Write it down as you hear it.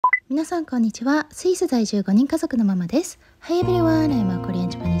皆さんこんにちは。スイス在住5人家族のママです。Hi everyone, I'm a Korean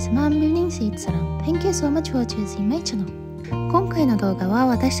Japanese mom living in Switzerland. Thank you so much for choosing my channel. 今回の動画は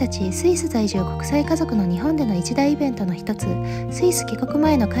私たちスイス在住国際家族の日本での一大イベントの一つ、スイス帰国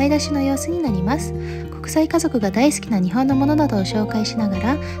前の買い出しの様子になります。国際家族が大好きな日本のものなどを紹介しなが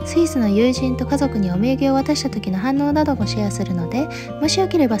ら、スイスの友人と家族にお土産を渡した時の反応などもシェアするので、もしよ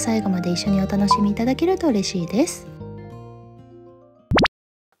ければ最後まで一緒にお楽しみいただけると嬉しいです。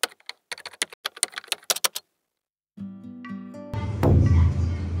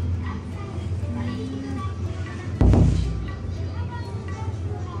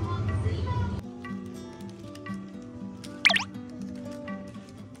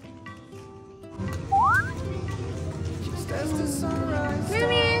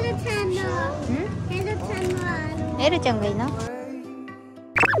エルちゃんがいいな。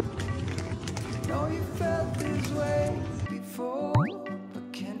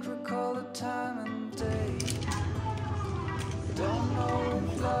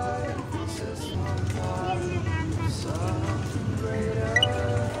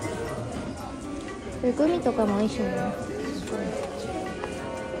グミとかも美味しいね。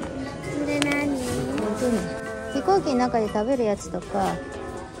それ何？グミ。飛行機の中で食べるやつとか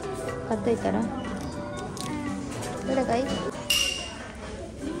買っといたら。どれがいい？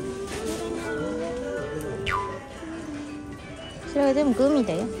それは全部グミ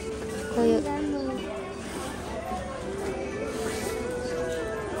だよ。こういう。飛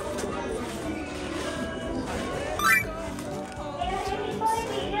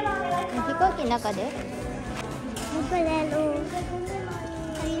行機の中で？これ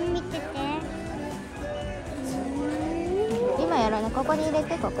見てて。今やらない。ここに入れ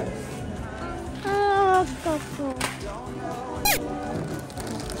て、ここに。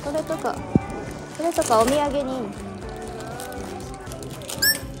これとかお土産にいい。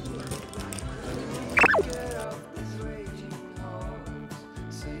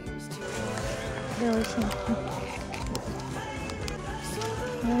これ美味しい。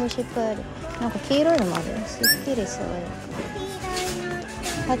美味しいいっぱいある。なんか黄色いのもあるよ。すっきり爽や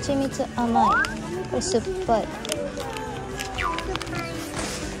か。蜂蜜甘い。これ酸っぱい。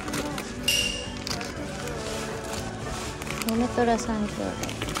オメトラ3兄弟。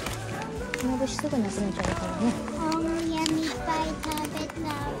この節すぐなくなっちゃうからね。お土産いっぱい食べたか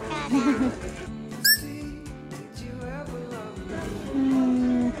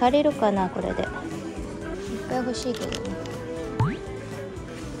ら足りるかなこれで。いっぱい欲しいけどね。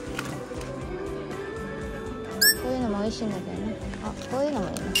こういうのも美味しいんだけどね。あ、こういうのもい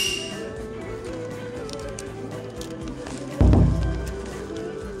いな。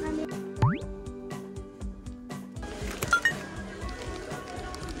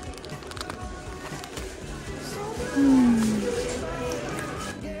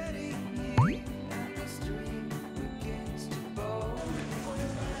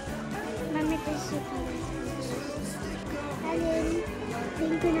ピ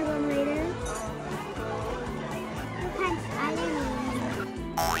ンクの子もいる。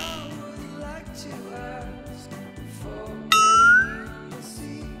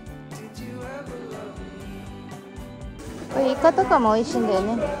これイカとかも美味しいんだよ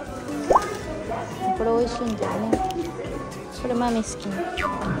ね。これ美味しいんだよね。これマミ好きな。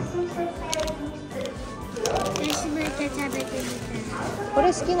私も食べてみたい。こ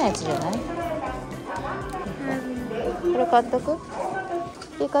れ好きなやつじゃない？これ買っとく？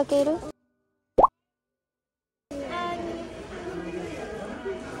ピカケる？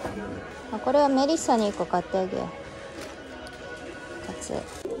あ、これはメリッサに1個買ってあげよう。かつ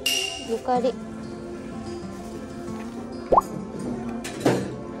ゆかり。普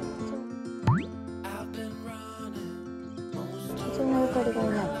通のゆかりがい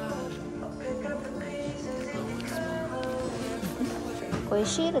ない。これ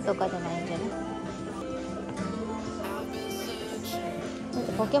シールとかじゃないんじゃない？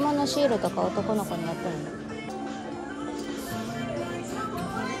ポケモンのシールとか男の子にやってるの。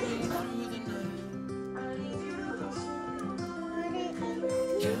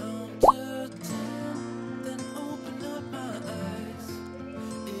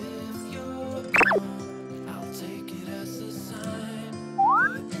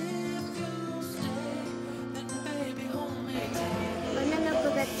女の子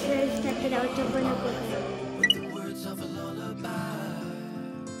が強い人だったら男の子が。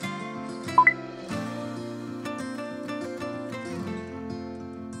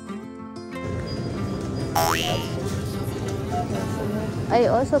I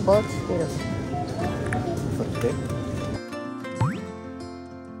also bought still. Okay.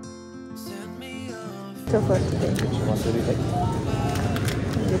 So for today. Which one do you like?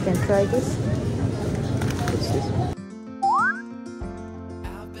 You can try this. What's this?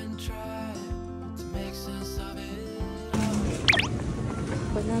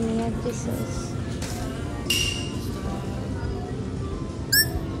 Okonomiyaki sauce.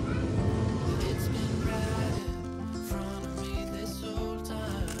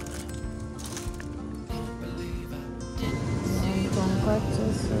 Tonkatsu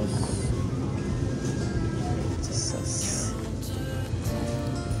sauce.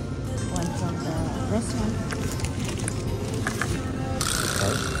 One from the restaurant.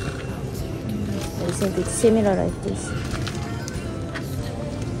 I think it's similar like this.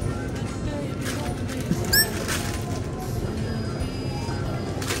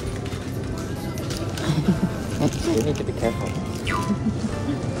 You need to be careful.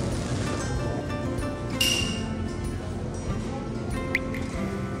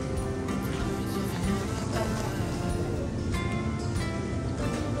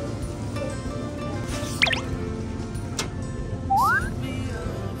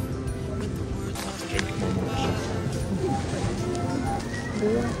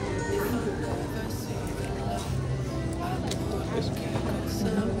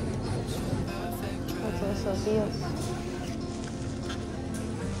 It's also beer.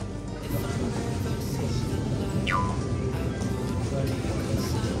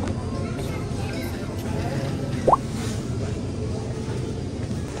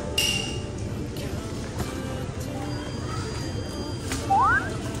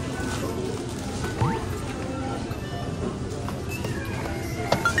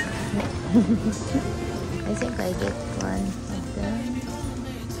 I think I get one of them.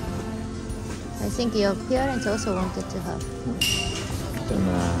 I think your parents also wanted to have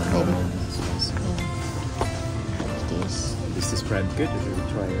maybe like this. Is this brand good? Or should we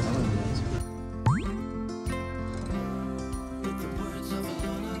try it?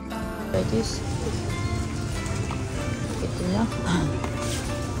 Try this. Good enough.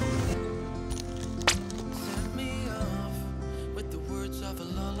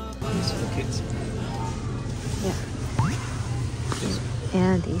 It's for kids. Yeah.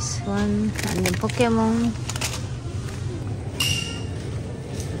 Yeah, this one and then Pokemon.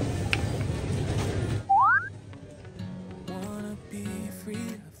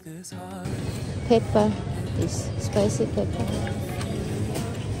 Pepper, this spicy pepper.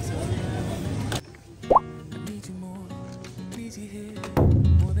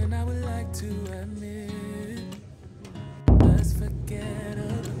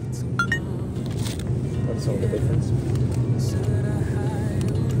 What's all the difference?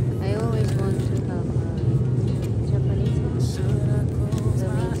 I always want to have Japanese one.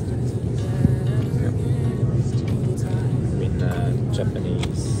 I mean,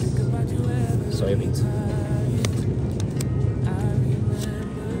 Japanese soybeans.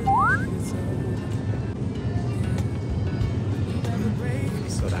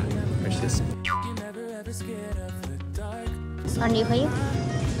 Soda. Where's this? Only for you?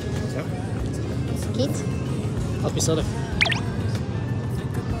 So, Kids? happy soda.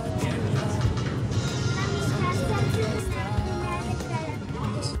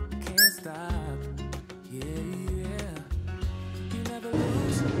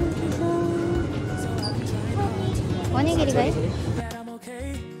 Onigiri guys?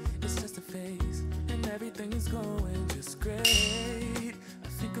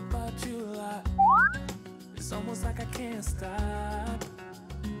 Almost like I can't stop,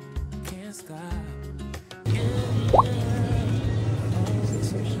 can't stop.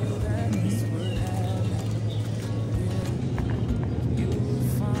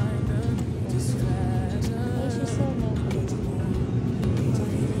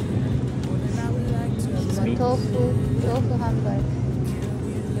 Tofu hamburger.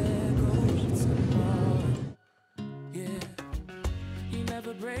 You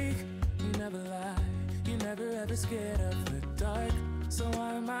never break, you never lie, you never ever scared of the dark. So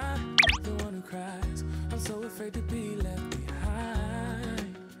why am I the one who cries? I'm so afraid to be left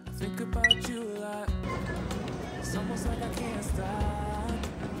behind. I think about you a lot. It's almost like I can't stop,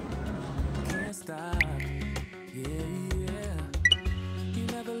 can't stop. Yeah. You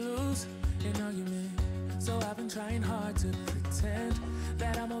never lose an argument, so I've been trying hard to pretend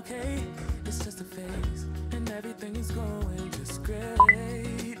that I'm okay. It's just a phase, and everything is going just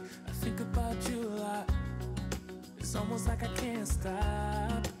great. I think about you a lot. It's almost like I can't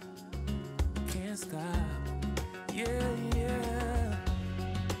stop, can't stop. Yeah.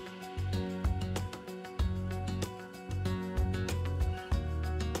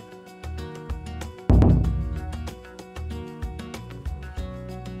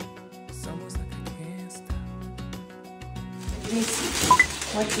 It's almost like I can't stop.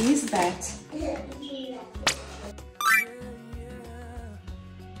 What is that?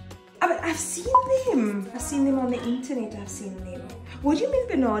 But I've seen them. I've seen them on the internet. I've seen them. What do you mean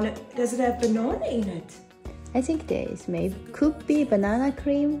banana? Does it have banana in it? I think there is, maybe. Could be banana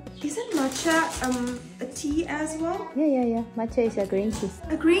cream. Isn't matcha a tea as well? Yeah. Matcha is a green tea.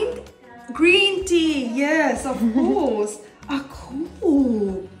 A green tea, yes, of course. Oh,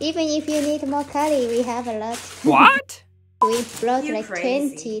 cool. Even if you need more curry, we have a lot. What? We brought You're like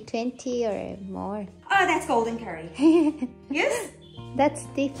crazy. 20 or more. Oh, that's golden curry. Yes? That's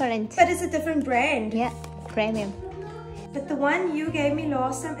different. But it's a different brand. Yeah, premium. But the one you gave me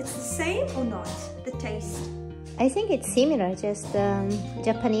last time, it's the same or not? The taste? I think it's similar, just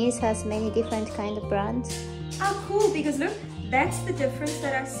Japanese has many different kind of brands. Oh, cool, because look, that's the difference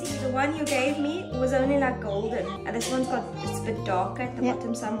that I see. The one you gave me was only like golden. And this one's it's a bit darker at the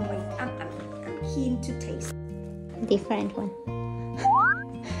bottom, so I'm keen to taste. Different one.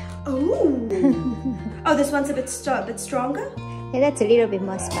 Oh! Oh, this one's a bit stronger? Yeah, that's a little bit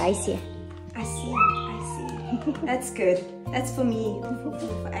more spicy. I see. That's good. That's for me,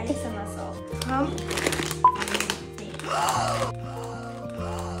 for Alex and myself.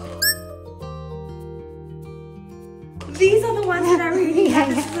 These are the ones that I really like.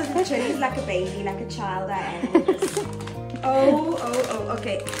 This is the chili, like a baby, like a child I am. Oh,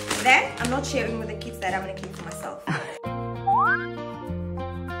 okay. That, I'm not sharing with the kids, that I'm going to keep for myself.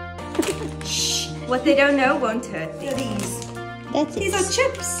 Shh, what they don't know won't hurt. They're these. These are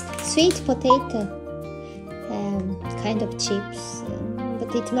chips. Sweet potato. Kind of chips,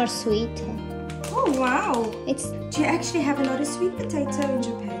 but it's more sweet. Oh, wow. Do you actually have a lot of sweet potato in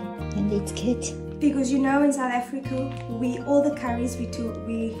Japan? And it's good. Because you know, in South Africa, all the curries we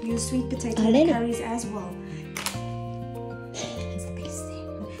use sweet potato in the curries as well. It's the best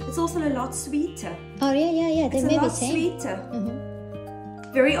thing. It's also a lot sweeter. Oh yeah. It's a lot sweeter.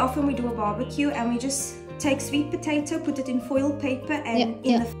 Very often we do a barbecue and we just take sweet potato, put it in foil paper, and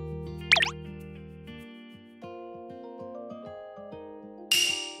in the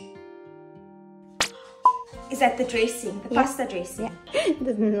Is that the dressing? The pasta dressing? Yeah.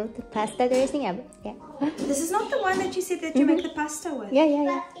 Not the pasta dressing, yeah. This is not the one that you said that you make the pasta with?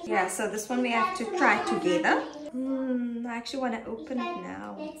 Yeah. Yeah, so this one we have to try together. I actually want to open it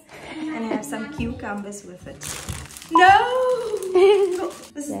now and have some cucumbers with it. No!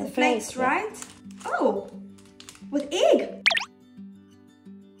 This is the flakes, right? Oh, with egg.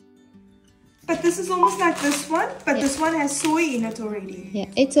 But this is almost like this one, but this one has soy in it already. Yeah,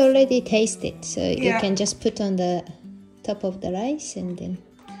 it's already tasted, so you can just put on the top of the rice and then...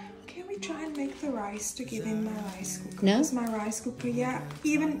 Can we try and make the rice together in my rice cooker? No? Because my rice cooker,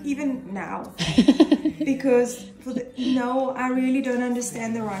 even now. Because, I really don't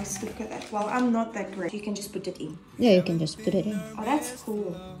understand the rice cooker that well. I'm not that great. You can just put it in. Yeah, you can just put it in. Oh, that's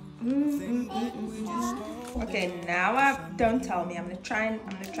cool. Okay, now don't tell me. I'm gonna try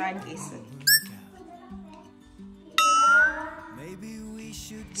and guess it.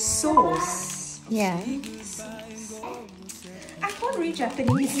 Sauce. Yeah. I can't read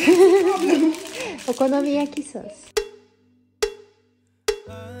Japanese. Okonomiyaki sauce.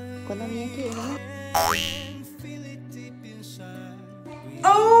 Okonomiyaki, isn't it?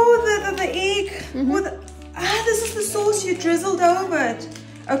 Oh, the egg. This is the sauce you drizzled over it.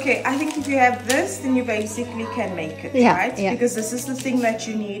 Okay, I think if you have this, then you basically can make it, right? Yeah. Because this is the thing that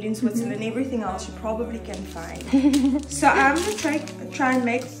you need in Switzerland. Everything else you probably can find. So I'm going to try and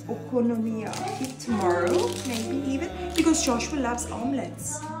make okonomiyaki tomorrow, maybe even. Because Joshua loves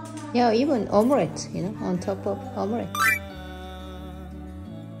omelets. Yeah, even omelette, on top of omelette.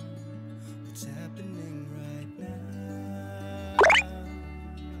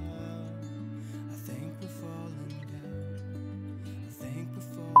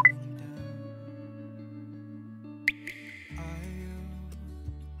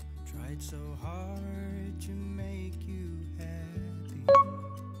 So hard to make you happy,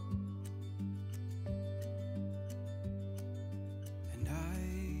 and I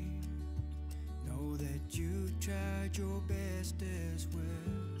know that you tried your best as well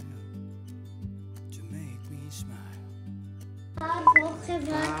to make me smile. Wow, so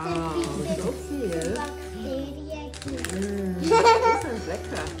viel. Das ist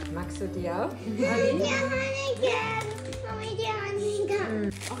lecker. Magst du die auch? Ja,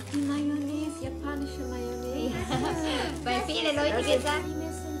 Hanneke. Auch die Mayonnaise, japanische Mayonnaise. Weil viele Leute gesagt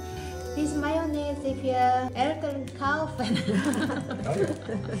müssen, diese Mayonnaise für Eltern kaufen.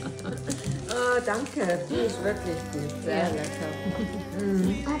 Oh, danke. Die ist wirklich gut. Sehr lecker.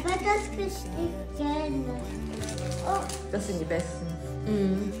 Aber das bestimmt gerne. Oh. Das sind die besten.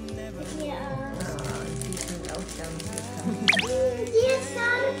 Ja. Die sind auch ganz lecker. Die ist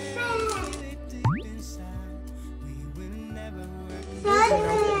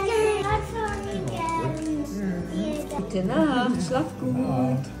Gute Nacht, schlaf gut.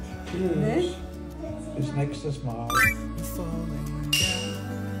 Ne? Bis nächstes Mal.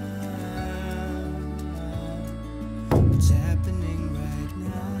 What's happening right